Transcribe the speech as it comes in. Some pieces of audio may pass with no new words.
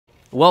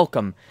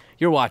Welcome,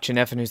 you're watching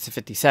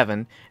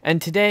FNUSA57,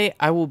 and today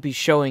I will be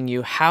showing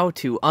you how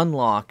to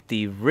unlock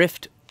the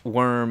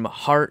Riftworm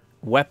Heart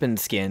weapon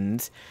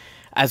skins,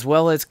 as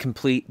well as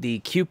complete the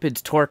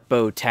Cupid's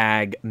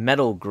sTorquebowtag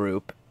medal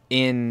group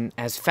in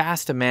as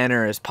fast a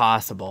manner as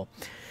possible.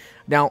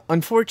 Now,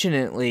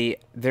 unfortunately,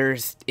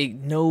 there's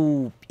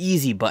no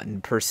easy button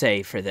per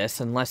se for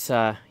this, unless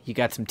you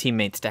got some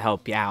teammates to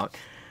help you out.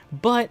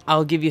 But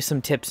I'll give you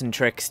some tips and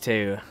tricks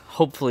to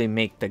hopefully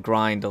make the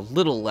grind a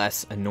little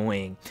less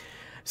annoying.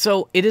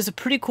 So it is a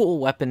pretty cool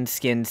weapon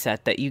skin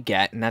set that you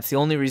get, and that's the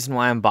only reason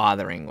why I'm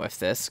bothering with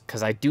this,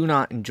 because I do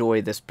not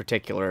enjoy this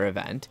particular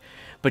event.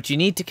 But you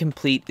need to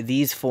complete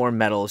these 4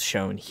 medals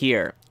shown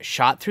here.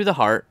 Shot through the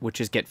heart, which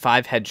is get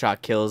 5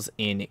 headshot kills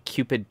in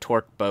Cupid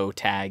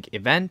sTorquebowtag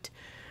event.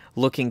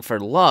 Looking for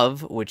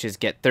love, which is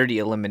get 30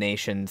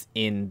 eliminations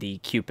in the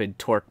Cupid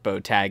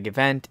sTorquebowtag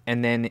event,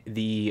 and then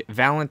the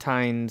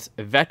Valentine's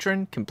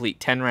Veteran, complete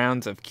 10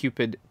 rounds of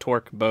Cupid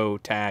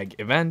sTorquebowtag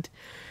event.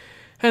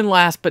 And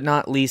last but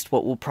not least,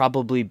 what will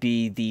probably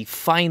be the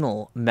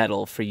final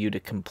medal for you to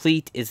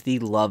complete is the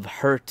Love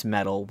Hurt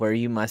medal, where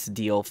you must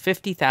deal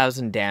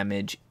 50,000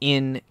 damage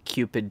in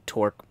Cupid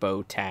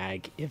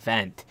sTorquebowtag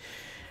event.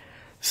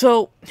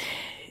 So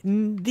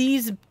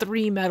these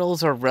 3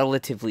 medals are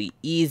relatively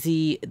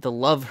easy. The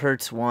Love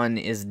Hurts one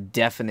is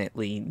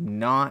definitely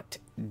not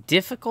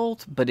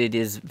difficult, but it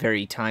is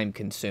very time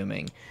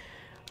consuming.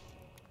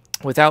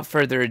 Without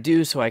further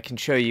ado, so I can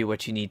show you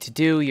what you need to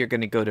do, you're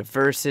going to go to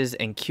Versus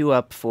and queue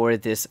up for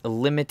this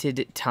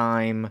limited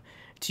time,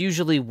 it's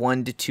usually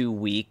 1 to 2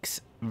 weeks,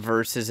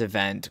 Versus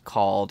event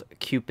called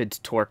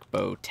Cupid's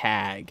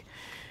sTorquebowtag.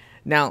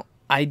 Now,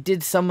 I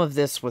did some of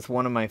this with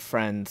one of my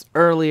friends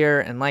earlier,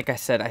 and like I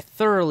said, I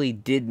thoroughly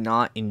did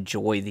not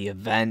enjoy the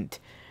event.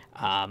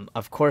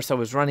 Of course, I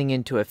was running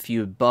into a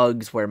few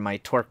bugs where my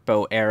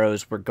Torquebow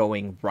arrows were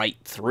going right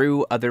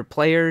through other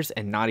players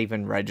and not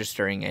even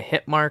registering a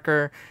hit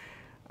marker.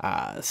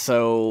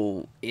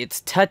 So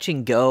it's touch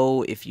and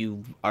go. If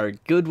you are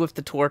good with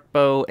the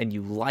Torquebow and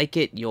you like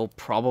it, you'll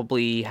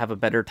probably have a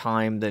better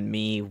time than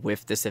me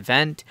with this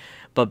event.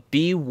 But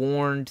be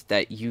warned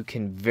that you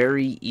can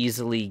very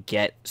easily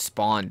get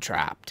spawn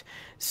trapped.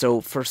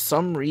 So for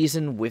some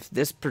reason with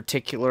this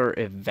particular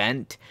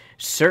event,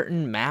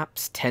 certain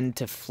maps tend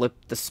to flip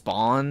the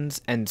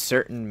spawns and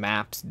certain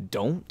maps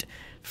don't.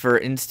 For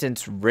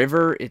instance,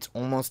 River, it's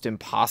almost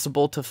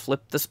impossible to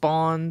flip the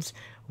spawns,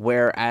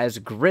 whereas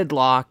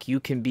Gridlock, you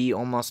can be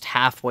almost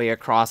halfway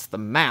across the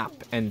map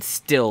and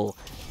still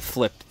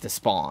flip the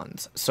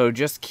spawns. So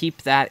just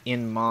keep that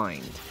in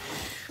mind.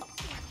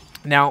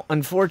 Now,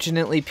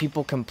 unfortunately,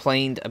 people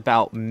complained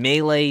about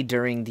melee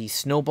during the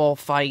snowball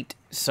fight,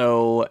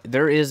 so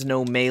there is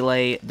no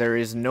melee, there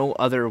is no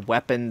other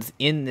weapons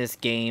in this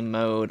game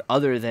mode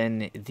other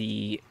than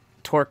the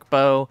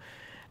Torquebow,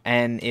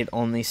 and it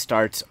only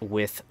starts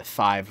with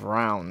 5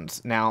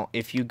 rounds. Now,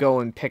 if you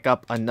go and pick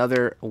up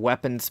another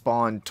weapon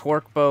spawn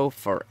Torquebow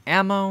for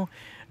ammo,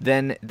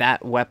 then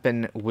that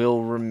weapon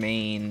will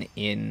remain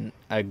in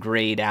a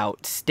grayed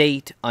out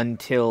state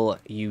until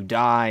you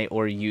die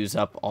or use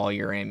up all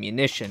your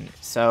ammunition.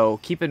 So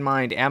keep in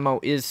mind, ammo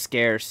is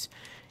scarce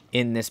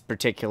in this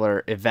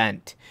particular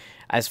event.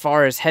 As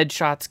far as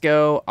headshots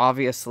go,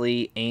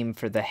 obviously aim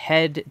for the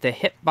head. The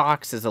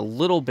hitbox is a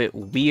little bit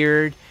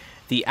weird.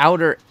 The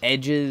outer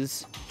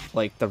edges,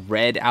 like the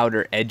red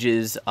outer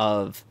edges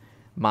of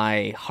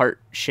my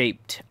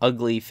heart-shaped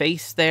ugly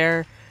face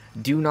there,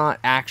 do not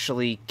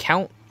actually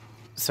count.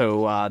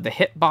 So the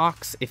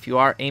hitbox, if you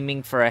are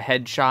aiming for a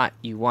headshot,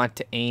 you want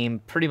to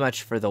aim pretty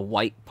much for the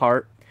white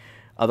part.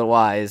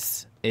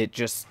 Otherwise, it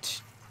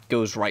just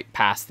goes right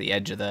past the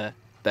edge of the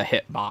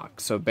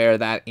hitbox. So bear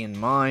that in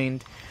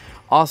mind.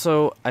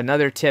 Also,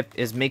 another tip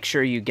is make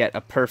sure you get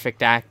a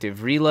perfect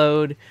active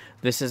reload.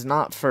 This is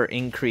not for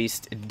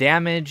increased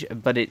damage,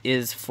 but it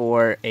is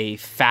for a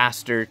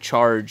faster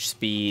charge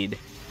speed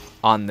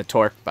on the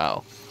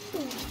Torquebow.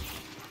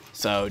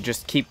 So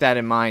just keep that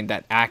in mind,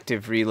 that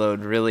active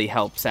reload really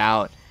helps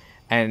out.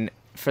 And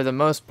for the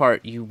most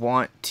part, you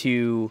want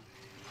to,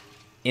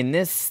 in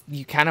this,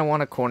 you kind of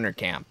want to corner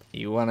camp.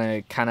 You want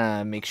to kind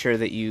of make sure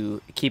that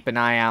you keep an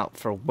eye out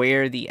for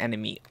where the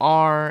enemy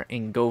are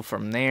and go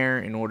from there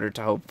in order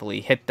to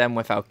hopefully hit them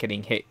without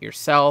getting hit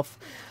yourself.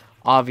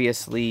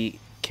 Obviously,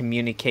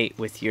 communicate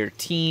with your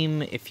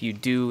team. If you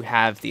do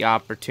have the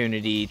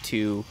opportunity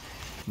to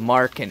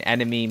mark an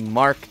enemy,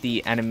 mark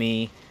the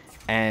enemy,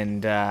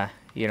 and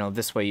you know,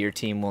 this way your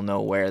team will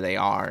know where they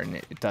are, and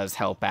it does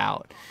help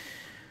out.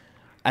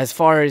 As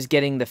far as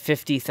getting the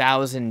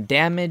 50,000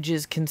 damage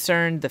is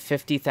concerned, the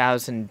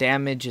 50,000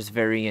 damage is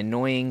very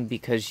annoying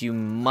because you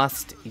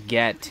must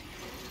get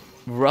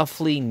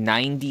roughly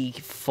 90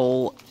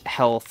 full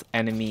health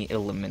enemy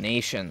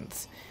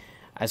eliminations.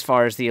 As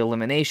far as the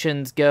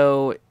eliminations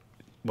go,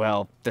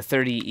 well, the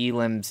 30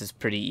 elims is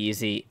pretty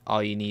easy.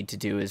 All you need to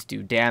do is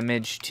do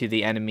damage to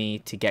the enemy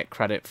to get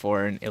credit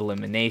for an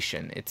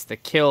elimination. It's the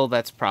kill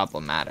that's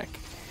problematic.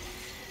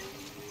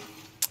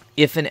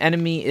 If an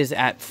enemy is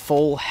at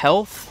full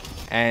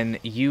health and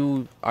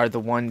you are the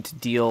one to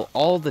deal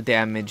all the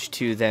damage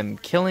to them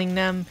killing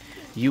them,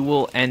 you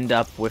will end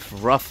up with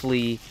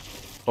roughly,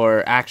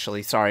 or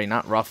actually, sorry,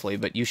 not roughly,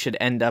 but you should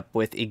end up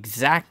with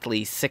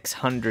exactly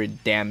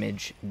 600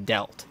 damage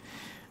dealt.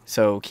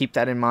 So keep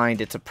that in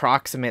mind. It's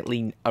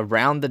approximately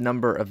around the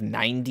number of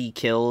 90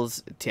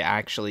 kills to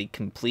actually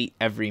complete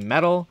every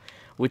medal,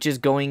 which is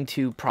going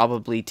to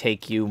probably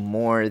take you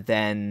more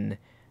than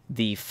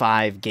the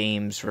 5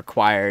 games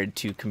required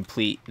to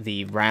complete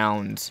the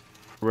rounds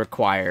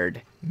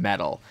required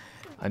medal.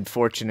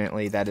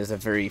 Unfortunately, that is a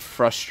very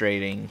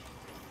frustrating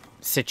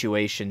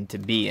situation to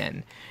be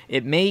in.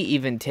 It may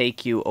even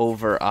take you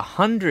over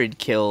 100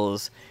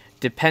 kills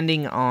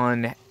depending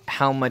on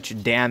how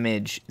much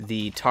damage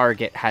the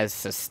target has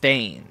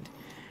sustained.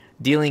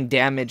 Dealing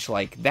damage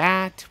like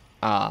that,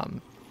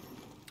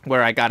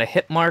 where I got a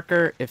hit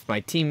marker, if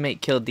my teammate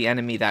killed the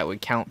enemy, that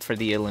would count for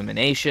the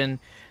elimination.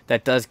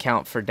 That does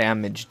count for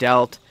damage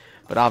dealt,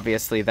 but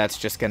obviously that's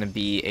just going to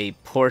be a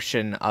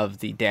portion of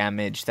the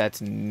damage.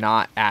 That's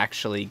not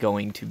actually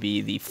going to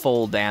be the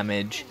full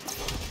damage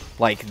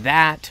like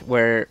that,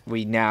 where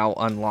we now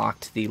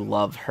unlocked the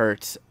Love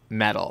Hurts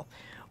medal.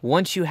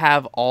 Once you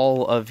have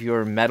all of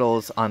your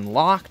medals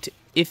unlocked,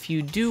 if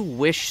you do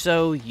wish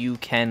so, you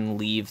can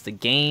leave the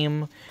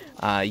game.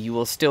 You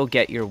will still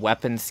get your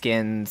weapon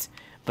skins,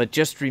 but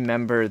just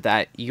remember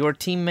that your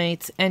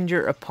teammates and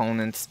your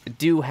opponents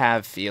do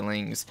have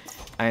feelings,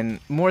 and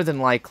more than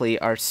likely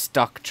are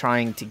stuck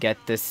trying to get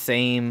this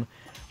same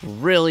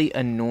really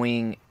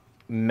annoying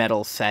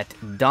medal set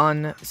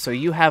done. So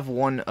you have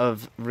one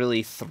of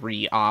really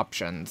 3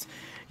 options.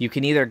 You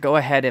can either go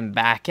ahead and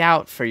back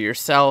out for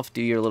yourself,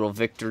 do your little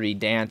victory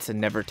dance, and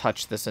never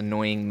touch this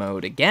annoying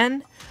mode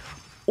again.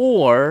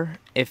 Or,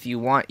 if you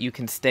want, you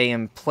can stay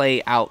and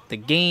play out the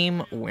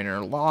game, win or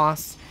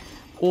loss.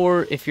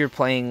 Or if you're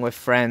playing with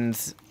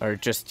friends or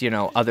just,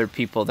 other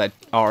people that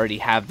already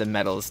have the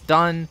medals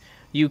done,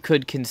 you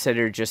could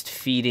consider just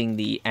feeding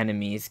the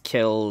enemies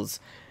kills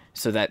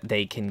so that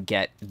they can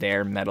get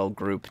their medal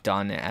group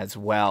done as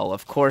well.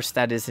 Of course,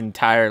 that is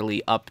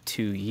entirely up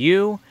to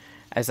you.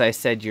 As I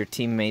said, your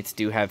teammates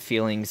do have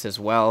feelings as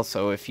well,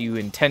 so if you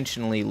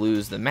intentionally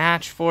lose the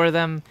match for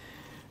them,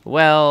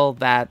 well,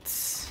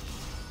 that's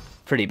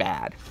pretty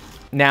bad.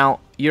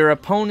 Now, your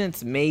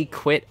opponents may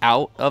quit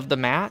out of the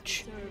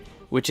match,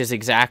 which is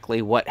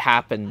exactly what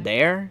happened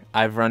there.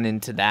 I've run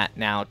into that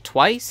now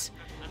twice,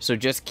 so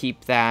just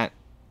keep that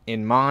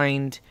in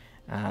mind.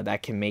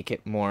 That can make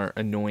it more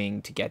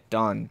annoying to get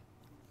done.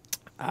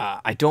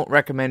 I don't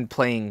recommend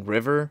playing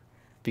River,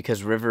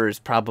 because River is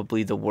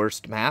probably the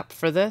worst map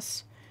for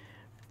this,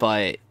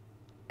 but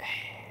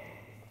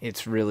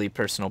it's really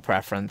personal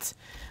preference.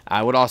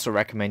 I would also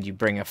recommend you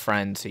bring a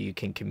friend so you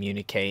can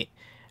communicate.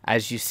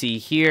 As you see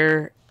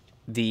here,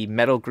 the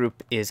medal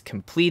group is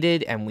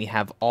completed, and we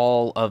have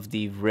all of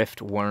the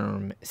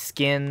Riftworm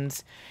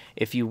skins.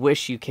 If you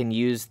wish, you can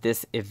use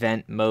this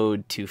event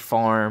mode to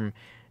farm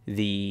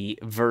the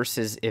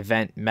versus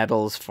event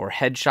medals for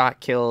headshot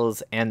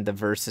kills and the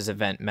versus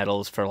event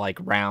medals for like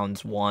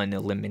rounds 1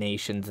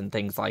 eliminations and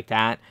things like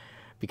that,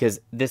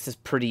 because this is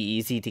pretty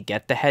easy to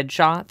get the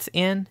headshots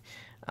in.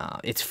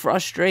 It's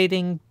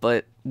frustrating,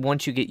 but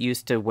once you get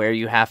used to where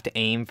you have to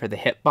aim for the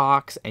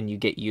hitbox and you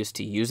get used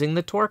to using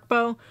the torque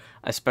bow,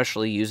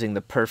 especially using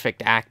the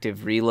perfect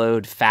active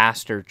reload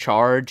faster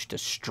charge to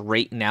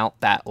straighten out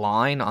that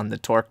line on the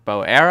torque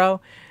bow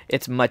arrow,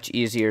 it's much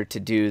easier to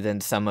do than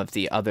some of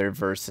the other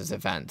versus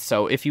events.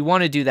 So if you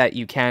want to do that,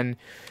 you can.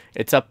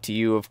 It's up to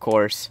you, of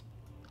course.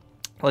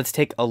 Let's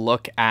take a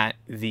look at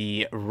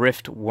the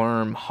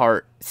Riftworm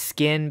Heart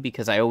skin,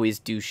 because I always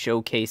do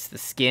showcase the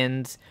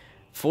skins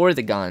for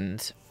the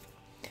guns.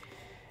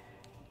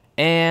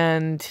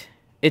 And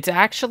it's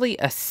actually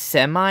a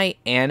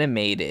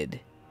semi-animated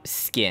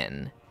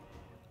skin.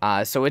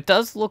 So it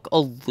does look a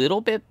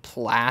little bit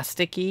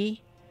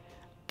plasticky,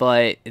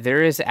 but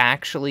there is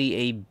actually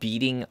a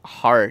beating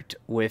heart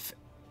with,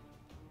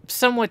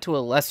 somewhat to a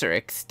lesser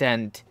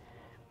extent,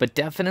 but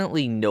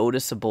definitely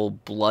noticeable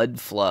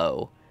blood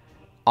flow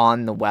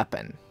on the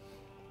weapon.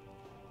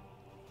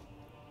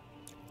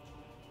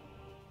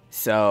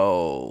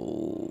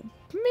 So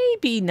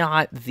maybe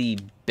not the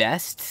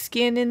best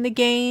skin in the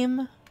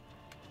game.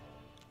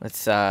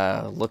 Let's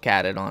look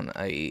at it on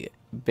a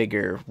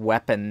bigger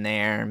weapon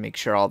there. Make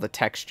sure all the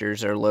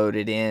textures are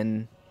loaded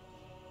in.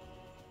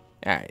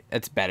 Alright,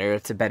 that's better.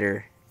 It's a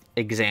better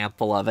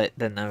example of it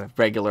than the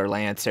regular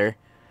Lancer.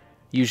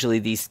 Usually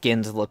these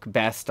skins look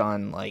best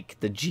on like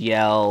the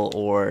GL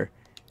or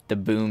the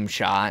Boom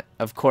Shot.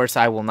 Of course,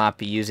 I will not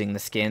be using the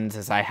skins,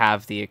 as I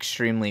have the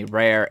extremely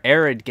rare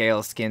Arid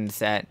Gale skin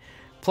set,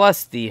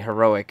 plus the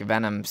Heroic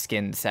Venom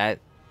skin set.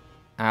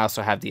 I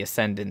also have the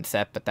Ascendant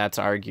set, but that's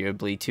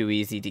arguably too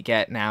easy to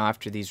get now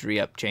after these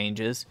re-up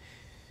changes.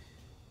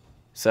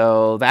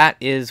 So that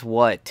is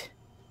what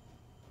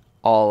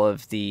all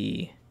of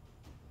the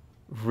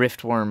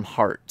Riftworm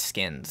Heart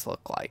skins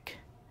look like.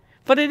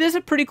 But it is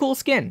a pretty cool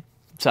skin.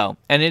 So,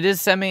 and it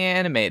is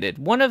semi-animated.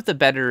 One of the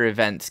better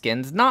event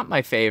skins. Not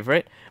my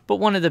favorite, but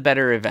one of the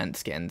better event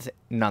skins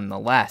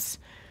nonetheless.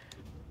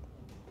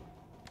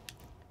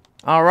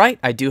 Alright,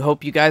 I do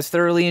hope you guys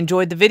thoroughly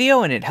enjoyed the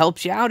video and it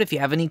helps you out. If you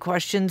have any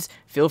questions,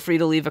 feel free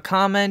to leave a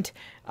comment.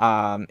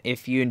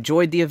 If you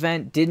enjoyed the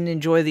event, didn't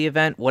enjoy the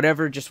event,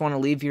 whatever, just want to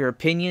leave your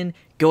opinion,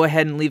 go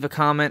ahead and leave a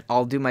comment.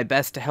 I'll do my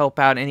best to help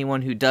out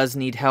anyone who does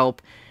need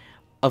help.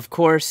 Of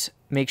course,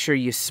 make sure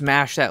you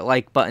smash that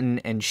like button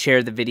and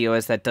share the video,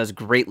 as that does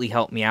greatly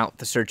help me out with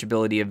the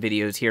searchability of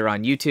videos here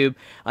on YouTube.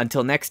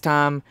 Until next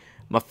time,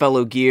 my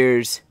fellow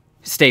gears,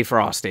 stay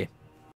frosty.